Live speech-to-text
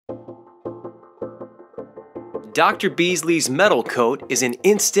Dr. Beasley's Metal Coat is an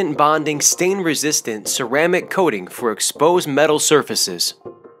instant bonding, stain-resistant ceramic coating for exposed metal surfaces.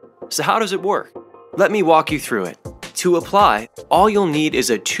 So how does it work? Let me walk you through it. To apply, all you'll need is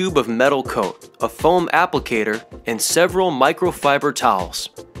a tube of metal coat, a foam applicator, and several microfiber towels.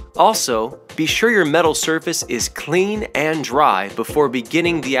 Also, be sure your metal surface is clean and dry before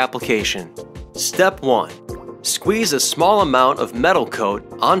beginning the application. Step 1. Squeeze a small amount of metal coat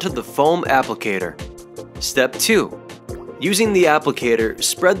onto the foam applicator. Step 2. Using the applicator,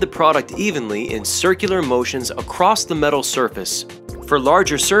 spread the product evenly in circular motions across the metal surface. For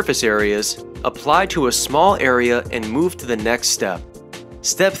larger surface areas, apply to a small area and move to the next step.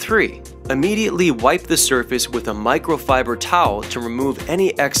 Step 3. Immediately wipe the surface with a microfiber towel to remove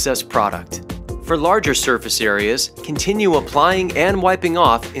any excess product. For larger surface areas, continue applying and wiping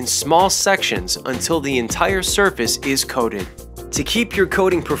off in small sections until the entire surface is coated. To keep your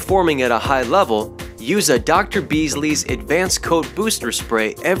coating performing at a high level, use a Dr. Beasley's Advanced Coat Booster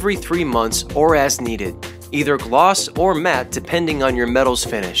Spray every 3 months or as needed, either gloss or matte depending on your metal's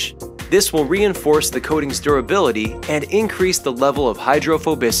finish. This will reinforce the coating's durability and increase the level of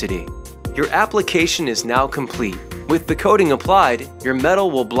hydrophobicity. Your application is now complete. With the coating applied, your metal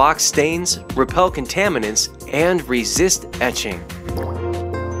will block stains, repel contaminants, and resist etching.